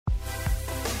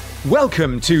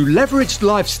Welcome to Leveraged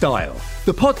Lifestyle,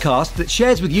 the podcast that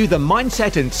shares with you the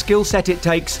mindset and skill set it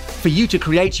takes for you to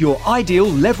create your ideal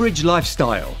leveraged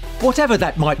lifestyle, whatever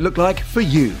that might look like for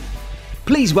you.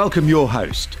 Please welcome your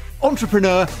host,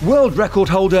 entrepreneur, world record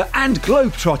holder and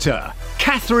globetrotter,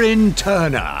 Catherine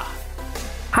Turner.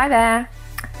 Hi there.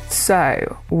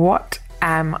 So, what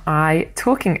am I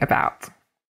talking about?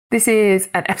 This is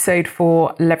an episode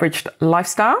for Leveraged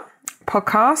Lifestyle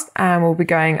podcast, and we'll be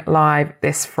going live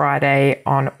this Friday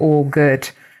on all good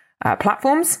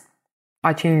platforms: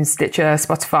 iTunes, Stitcher,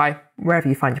 Spotify, wherever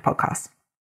you find your podcasts.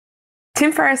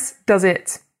 Tim Ferriss does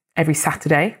it every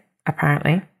Saturday,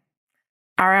 apparently.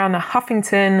 Arianna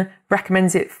Huffington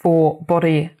recommends it for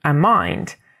body and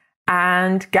mind.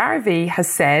 And Gary Vee has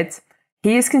said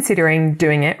he is considering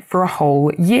doing it for a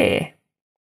whole year.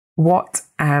 What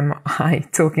am I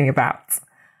talking about?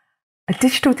 A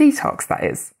digital detox, that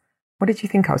is. What did you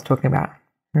think I was talking about?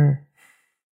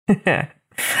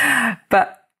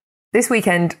 But this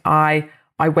weekend, I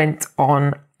went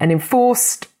on an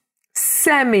enforced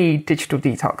semi-digital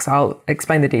detox. I'll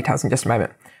explain the details in just a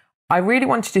moment. I really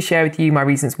wanted to share with you my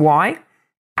reasons why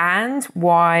and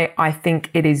why I think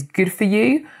it is good for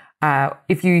you.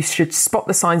 If you should spot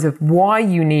the signs of why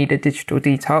you need a digital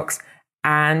detox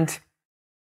and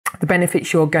the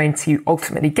benefits you're going to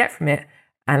ultimately get from it.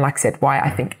 And like I said, why I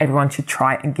think everyone should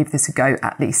try and give this a go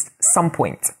at least some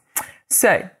point.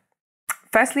 So,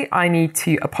 firstly, I need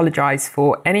to apologize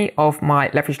for any of my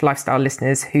Leveraged Lifestyle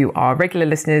listeners who are regular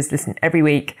listeners, listen every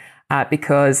week,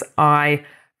 because I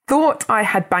thought I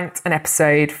had banked an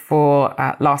episode for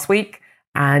last week,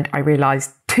 and I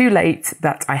realized too late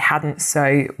that I hadn't,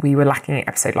 so we were lacking an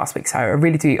episode last week. So I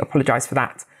really do apologize for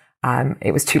that.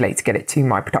 It was too late to get it to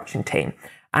my production team.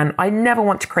 And I never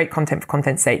want to create content for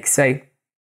content's sake. So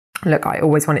look, I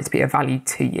always want it to be of value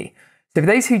to you. So for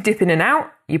those who dip in and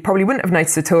out, you probably wouldn't have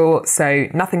noticed at all. So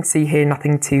nothing to see here,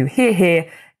 nothing to hear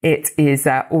here. It is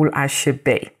all as should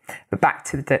be. But back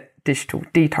to the digital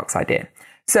detox idea.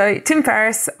 So Tim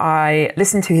Ferriss, I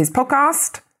listened to his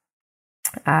podcast.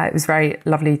 It was very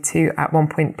lovely to at one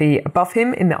point be above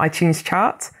him in the iTunes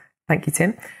chart. Thank you,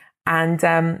 Tim.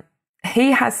 And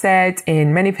he has said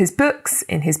in many of his books,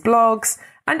 in his blogs,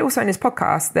 and also in his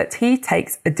podcast that he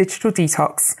takes a digital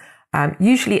detox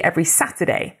usually every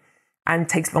Saturday and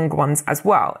takes longer ones as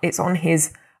well. It's on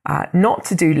his not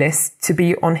to-do list to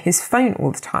be on his phone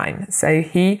all the time. So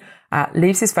he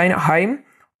leaves his phone at home,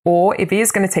 or if he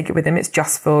is going to take it with him, it's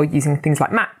just for using things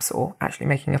like maps or actually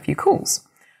making a few calls.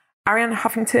 Arianna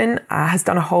Huffington has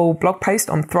done a whole blog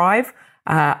post on Thrive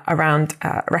around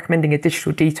recommending a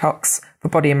digital detox for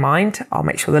body and mind. I'll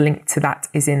make sure the link to that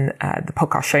is in the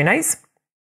podcast show notes.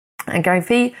 And Gary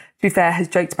Vee, to be fair, has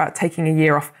joked about taking a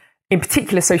year off, in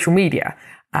particular social media.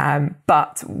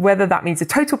 But whether that means a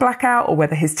total blackout or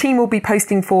whether his team will be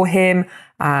posting for him,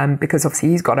 because obviously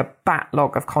he's got a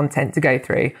backlog of content to go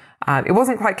through, it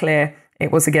wasn't quite clear.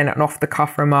 It was, again, an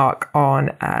off-the-cuff remark on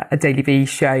a Daily Vee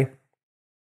show.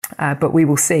 But we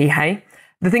will see, hey?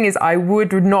 The thing is, I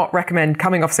would not recommend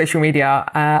coming off social media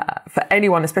for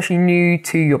anyone, especially new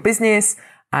to your business.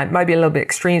 It might be a little bit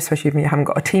extreme, especially if you haven't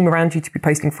got a team around you to be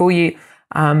posting for you.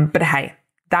 But hey,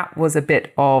 that was a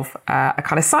bit of a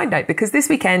kind of side note, because this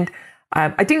weekend,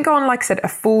 I didn't go on, like I said, a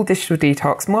full digital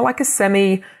detox, more like a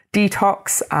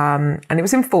semi-detox, and it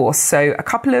was enforced. So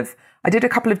I did a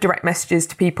couple of direct messages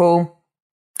to people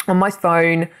on my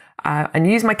phone and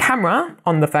used my camera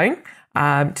on the phone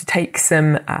to take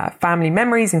some family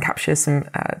memories and capture some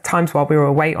times while we were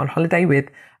away on holiday with,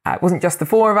 it wasn't just the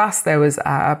four of us, there was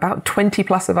about 20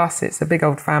 plus of us. It's a big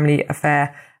old family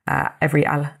affair every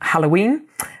Halloween.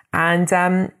 And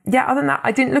other than that,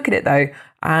 I didn't look at it though.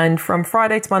 And from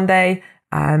Friday to Monday,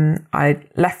 I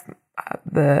left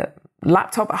the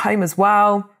laptop at home as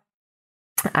well.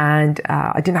 And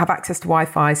I didn't have access to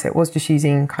Wi-Fi, so it was just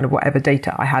using kind of whatever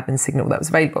data I had and signal that was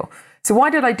available. So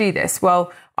why did I do this?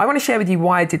 Well, I want to share with you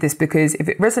why I did this, because if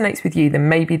it resonates with you, then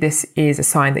maybe this is a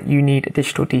sign that you need a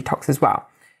digital detox as well.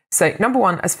 So number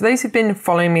one, as for those who've been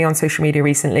following me on social media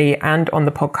recently and on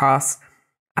the podcast,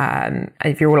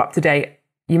 if you're all up to date,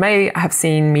 you may have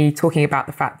seen me talking about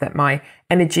the fact that my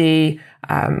energy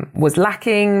was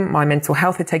lacking, my mental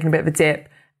health had taken a bit of a dip.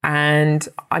 And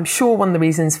I'm sure one of the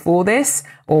reasons for this,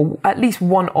 or at least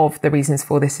one of the reasons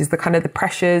for this, is the kind of the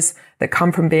pressures that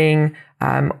come from being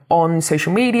on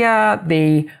social media,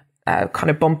 the kind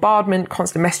of bombardment,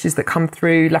 constant messages that come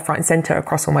through left, right and center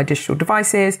across all my digital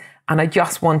devices. And I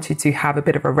just wanted to have a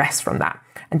bit of a rest from that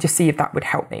and just see if that would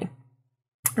help me.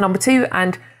 Number two,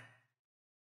 and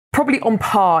probably on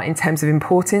par in terms of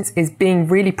importance, is being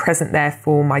really present there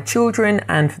for my children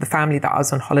and for the family that I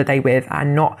was on holiday with,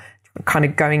 and not kind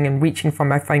of going and reaching for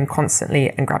my phone constantly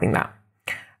and grabbing that.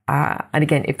 And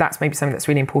again, if that's maybe something that's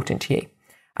really important to you.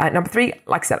 Number 3,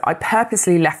 like I said, I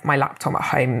purposely left my laptop at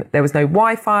home. There was no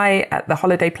Wi-Fi at the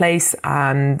holiday place.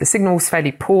 The signal was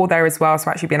fairly poor there as well. So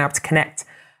actually being able to connect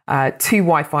to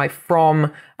Wi-Fi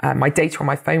from my data on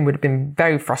my phone would have been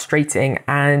very frustrating.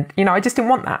 And, I just didn't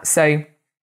want that. So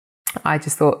I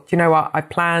just thought, you know what, I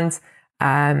planned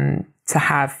to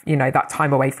have, that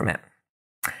time away from it.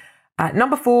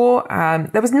 Number 4,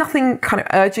 there was nothing kind of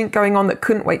urgent going on that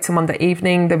couldn't wait till Monday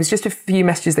evening. There was just a few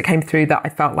messages that came through that I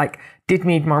felt like did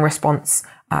need my response,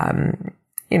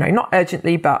 not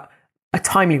urgently, but a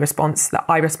timely response that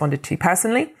I responded to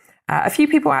personally. A few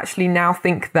people actually now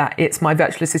think that it's my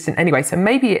virtual assistant anyway, so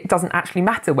maybe it doesn't actually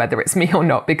matter whether it's me or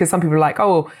not, because some people are like,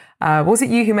 was it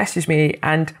you who messaged me?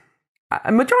 And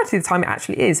a majority of the time it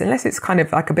actually is, unless it's kind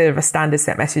of like a bit of a standard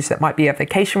set message that might be a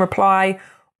vacation reply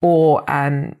or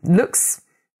looks,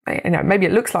 maybe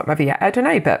it looks like my VA. I don't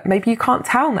know, but maybe you can't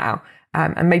tell now.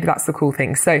 And maybe that's the cool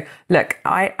thing. So look,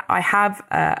 I have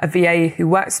a VA who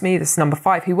works for me. This is number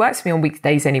 5, who works for me on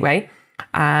weekdays anyway.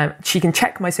 She can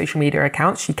check my social media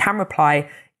accounts. She can reply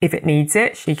if it needs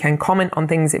it. She can comment on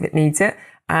things if it needs it.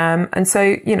 And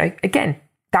so, again,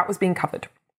 that was being covered.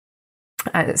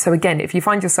 So again, if you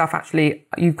find yourself actually,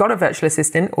 you've got a virtual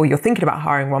assistant or you're thinking about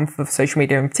hiring one for social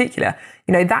media in particular,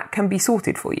 that can be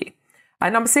sorted for you.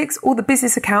 Number 6, all the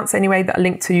business accounts anyway that are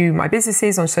linked to my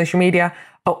businesses on social media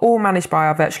are all managed by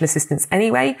our virtual assistants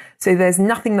anyway. So there's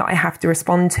nothing that I have to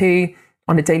respond to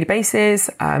on a daily basis.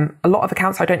 A lot of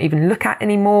accounts I don't even look at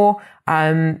anymore.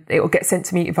 It will get sent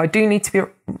to me if I do need to be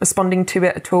responding to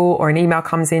it at all, or an email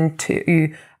comes in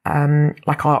to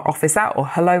like our office at or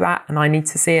hello at, and I need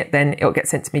to see it, then it'll get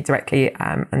sent to me directly,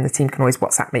 and the team can always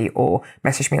WhatsApp me or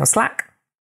message me on Slack.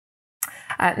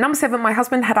 Number 7, my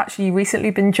husband had actually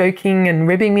recently been joking and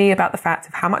ribbing me about the fact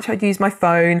of how much I'd use my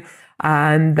phone,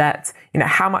 and that,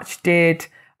 how much did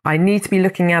I need to be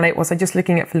looking at it? Was I just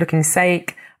looking at it for looking's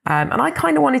sake? And I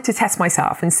kind of wanted to test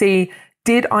myself and see,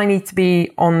 did I need to be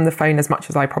on the phone as much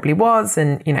as I probably was?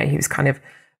 And, he was kind of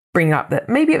bringing up that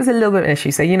maybe it was a little bit of an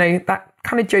issue. So, that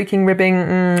kind of joking, ribbing,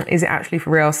 is it actually for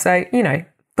real? So,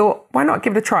 thought, why not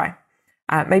give it a try?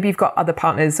 Maybe you've got other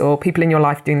partners or people in your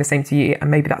life doing the same to you, and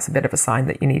maybe that's a bit of a sign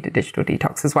that you need a digital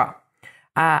detox as well.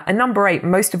 And number 8,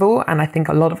 most of all, and I think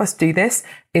a lot of us do this,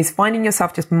 is finding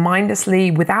yourself just mindlessly,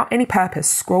 without any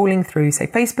purpose, scrolling through, say,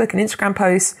 Facebook and Instagram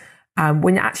posts,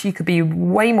 when actually you could be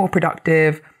way more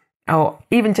productive, or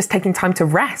even just taking time to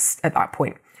rest at that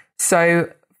point. So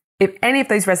if any of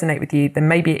those resonate with you, then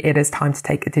maybe it is time to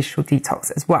take a digital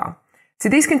detox as well. So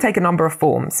these can take a number of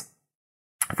forms,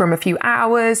 from a few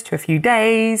hours to a few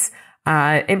days.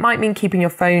 It might mean keeping your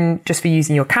phone just for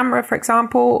using your camera, for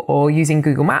example, or using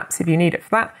Google Maps if you need it for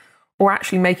that, or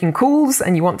actually making calls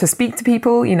and you want to speak to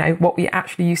people, what we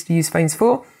actually used to use phones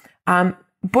for.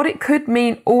 But it could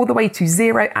mean all the way to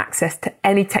zero access to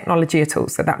any technology at all.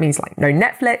 So that means like no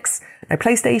Netflix, no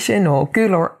PlayStation or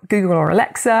Google or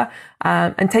Alexa,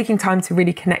 and taking time to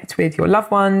really connect with your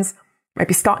loved ones,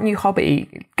 maybe start a new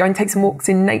hobby, go and take some walks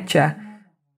in nature.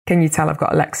 Can you tell I've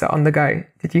got Alexa on the go?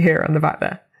 Did you hear it on the back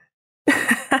there?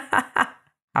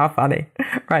 How funny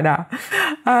right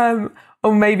now.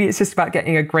 Or maybe it's just about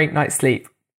getting a great night's sleep.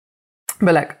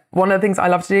 But look, one of the things I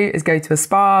love to do is go to a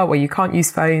spa where you can't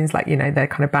use phones, like, they're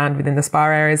kind of banned within the spa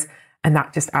areas. And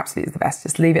that just absolutely is the best.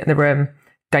 Just leave it in the room.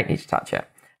 Don't need to touch it.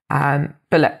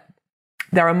 But look,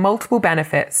 there are multiple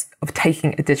benefits of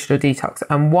taking a digital detox.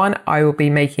 And one, I will be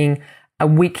making a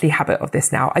weekly habit of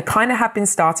this now. I kind of have been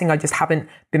starting. I just haven't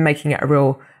been making it a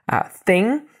real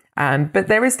thing. But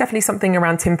there is definitely something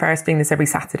around Tim Ferriss doing this every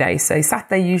Saturday. So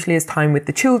Saturday usually is time with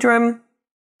the children.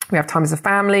 We have time as a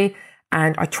family.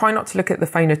 And I try not to look at the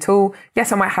phone at all.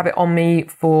 Yes, I might have it on me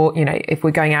for, if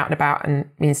we're going out and about and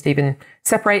me and Stephen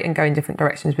separate and go in different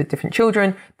directions with different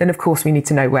children, then of course we need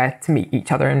to know where to meet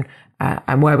each other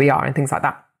and where we are and things like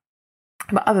that.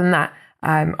 But other than that,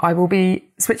 I will be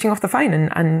switching off the phone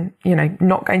and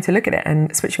not going to look at it,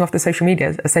 and switching off the social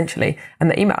media essentially and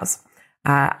the emails.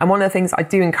 And one of the things I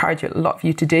do encourage a lot of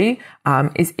you to do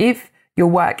is, if your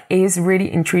work is really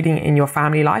intruding in your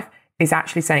family life, is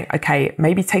actually saying, okay,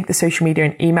 maybe take the social media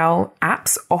and email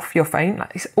apps off your phone.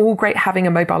 Like, it's all great having a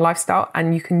mobile lifestyle,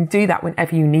 and you can do that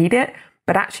whenever you need it.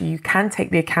 But actually, you can take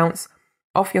the accounts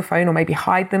off your phone, or maybe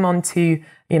hide them onto,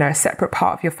 a separate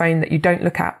part of your phone that you don't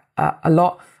look at a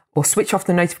lot, or switch off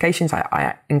the notifications.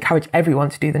 I encourage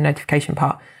everyone to do the notification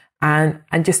part, and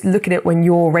just look at it when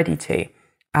you're ready to,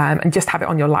 and just have it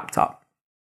on your laptop,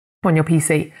 on your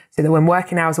PC, so that when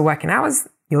working hours are working hours,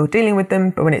 you're dealing with them.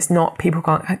 But when it's not, people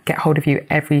can't get hold of you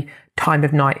every time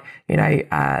of night.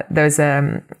 There's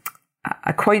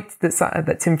a quote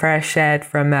that Tim Ferriss shared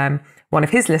from one of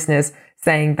his listeners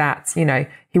saying that,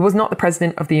 he was not the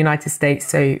president of the United States,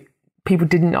 so people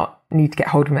did not need to get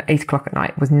hold of him at 8 o'clock at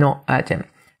night. It was not urgent,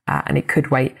 and it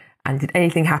could wait. And did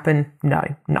anything happen? No,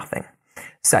 nothing.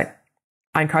 So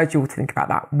I encourage you all to think about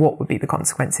that. What would be the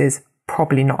consequences?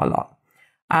 Probably not a lot.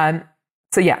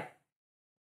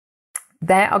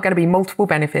 There are going to be multiple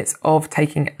benefits of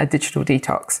taking a digital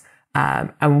detox.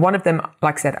 And one of them,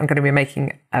 like I said, I'm going to be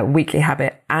making a weekly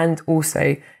habit and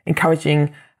also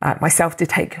encouraging myself to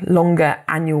take longer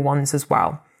annual ones as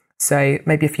well. So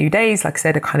maybe a few days, like I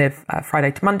said, a kind of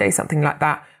Friday to Monday, something like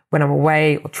that, when I'm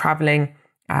away or traveling,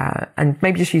 and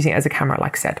maybe just using it as a camera,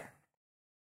 like I said.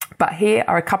 But here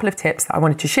are a couple of tips that I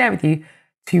wanted to share with you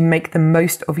to make the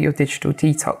most of your digital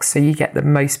detox so you get the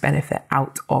most benefit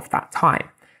out of that time.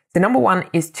 So number one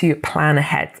is to plan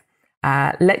ahead.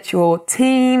 Let your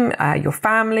team, your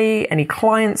family, any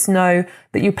clients know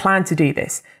that you plan to do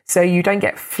this. So you don't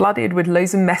get flooded with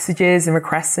loads of messages and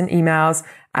requests and emails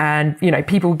and,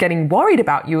 people getting worried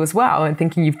about you as well and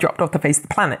thinking you've dropped off the face of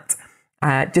the planet.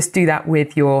 Just do that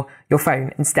with your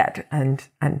phone instead and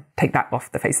take that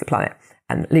off the face of the planet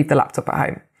and leave the laptop at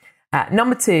home.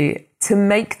 Number two, to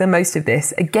make the most of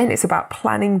this, again, it's about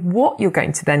planning what you're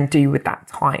going to then do with that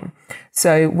time.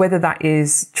 So whether that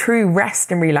is true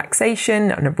rest and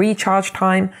relaxation and a recharge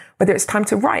time, whether it's time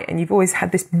to write and you've always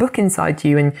had this book inside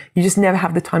you and you just never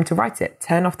have the time to write it,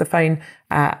 turn off the phone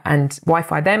and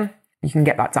Wi-Fi then, you can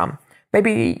get that done.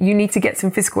 Maybe you need to get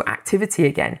some physical activity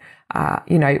again.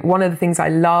 One of the things I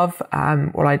love,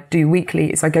 what I do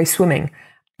weekly is I go swimming.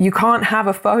 You can't have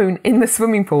a phone in the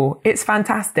swimming pool. It's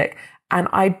fantastic. And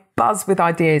I buzz with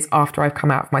ideas after I've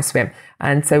come out of my swim.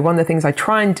 And so one of the things I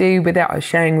try and do with it, I was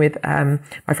sharing with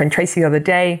my friend Tracy the other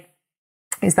day,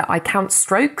 is that I count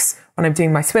strokes when I'm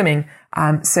doing my swimming,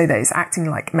 so that it's acting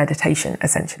like meditation,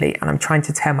 essentially. And I'm trying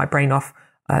to turn my brain off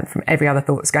from every other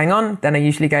thought that's going on. Then I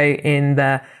usually go in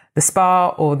the spa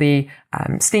or the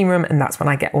steam room, and that's when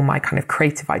I get all my kind of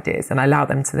creative ideas and I allow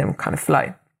them to then kind of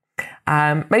flow.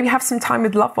 Maybe have some time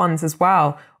with loved ones as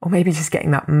well, or maybe just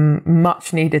getting that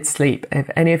much needed sleep. If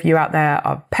any of you out there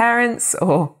are parents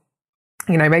or,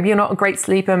 maybe you're not a great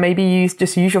sleeper, maybe you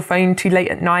just use your phone too late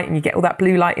at night and you get all that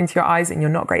blue light into your eyes and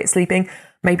you're not great at sleeping,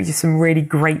 maybe just some really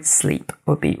great sleep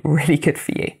would be really good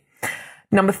for you.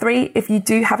 Number three, if you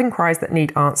do have inquiries that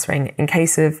need answering, in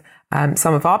case of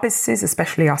some of our businesses,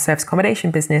 especially our service accommodation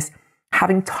business,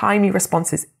 having timely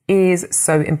responses is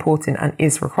so important and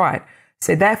is required.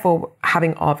 So therefore,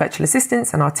 having our virtual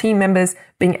assistants and our team members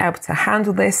being able to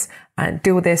handle this and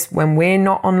deal with this when we're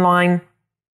not online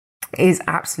is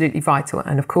absolutely vital.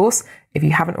 And of course, if you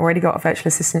haven't already got a virtual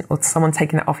assistant or someone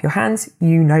taking that off your hands,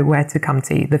 you know where to come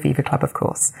to, the Viva Club, of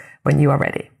course, when you are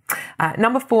ready.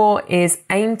 Number four is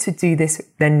aim to do this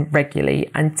then regularly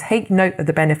and take note of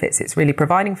the benefits it's really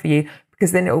providing for you,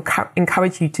 because then it will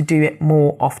encourage you to do it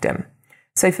more often.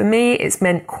 So for me, it's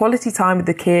meant quality time with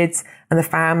the kids and the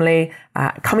family,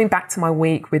 coming back to my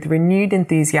week with renewed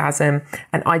enthusiasm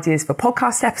and ideas for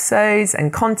podcast episodes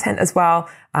and content as well.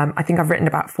 I think I've written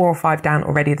about 4 or 5 down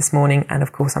already this morning. And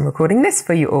of course, I'm recording this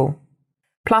for you all.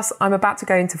 Plus, I'm about to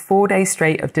go into 4 days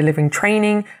straight of delivering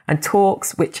training and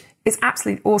talks, which is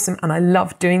absolutely awesome. And I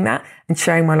love doing that and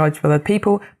sharing my knowledge with other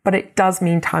people, but it does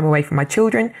mean time away from my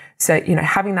children. So,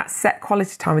 having that set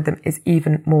quality time with them is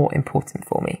even more important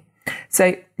for me.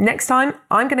 So next time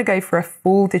I'm going to go for a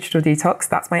full digital detox.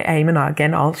 That's my aim. And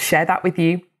I'll share that with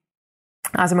you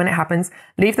as and when it happens.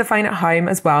 Leave the phone at home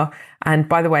as well. And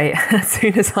by the way, as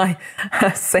soon as I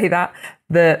say that,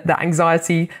 the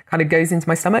anxiety kind of goes into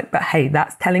my stomach. But hey,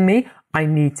 that's telling me I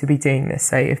need to be doing this.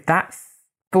 So if that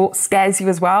thought scares you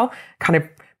as well, kind of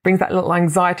brings that little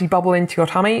anxiety bubble into your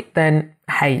tummy, then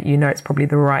hey, it's probably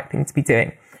the right thing to be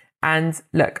doing. And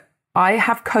look, I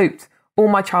have coped all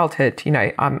my childhood.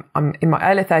 I'm in my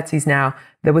early 30s now.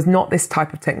 There was not this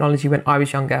type of technology when I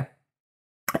was younger.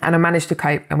 And I managed to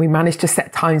cope, and we managed to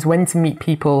set times when to meet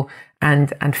people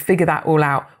and figure that all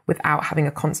out without having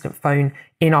a constant phone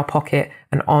in our pocket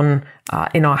and on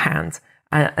in our hand.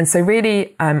 And so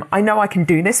really, I know I can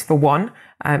do this for one.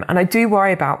 And I do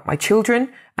worry about my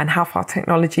children and how far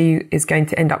technology is going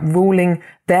to end up ruling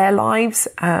their lives.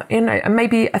 And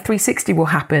maybe a 360 will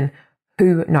happen.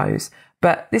 Who knows?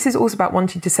 But this is also about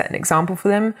wanting to set an example for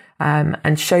them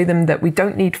and show them that we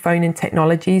don't need phone and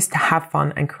technologies to have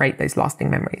fun and create those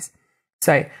lasting memories.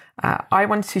 So I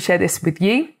wanted to share this with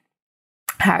you,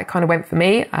 how it kind of went for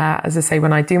me. As I say,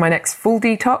 when I do my next full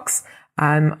detox,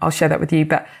 I'll share that with you.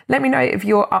 But let me know if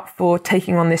you're up for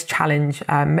taking on this challenge,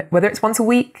 whether it's once a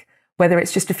week, whether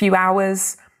it's just a few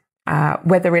hours.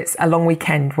 whether it's a long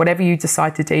weekend, whatever you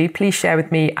decide to do, please share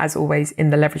with me, as always, in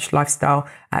the Leveraged Lifestyle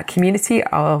community.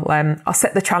 I'll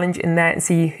set the challenge in there and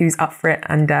see who's up for it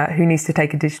and who needs to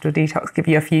take a digital detox, give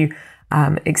you a few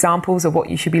examples of what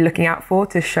you should be looking out for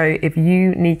to show if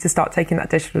you need to start taking that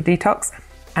digital detox.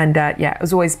 And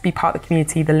as always, be part of the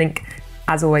community. The link,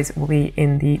 as always, will be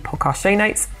in the podcast show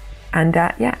notes. And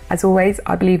as always,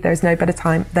 I believe there is no better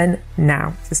time than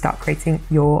now to start creating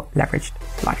your leveraged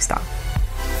lifestyle.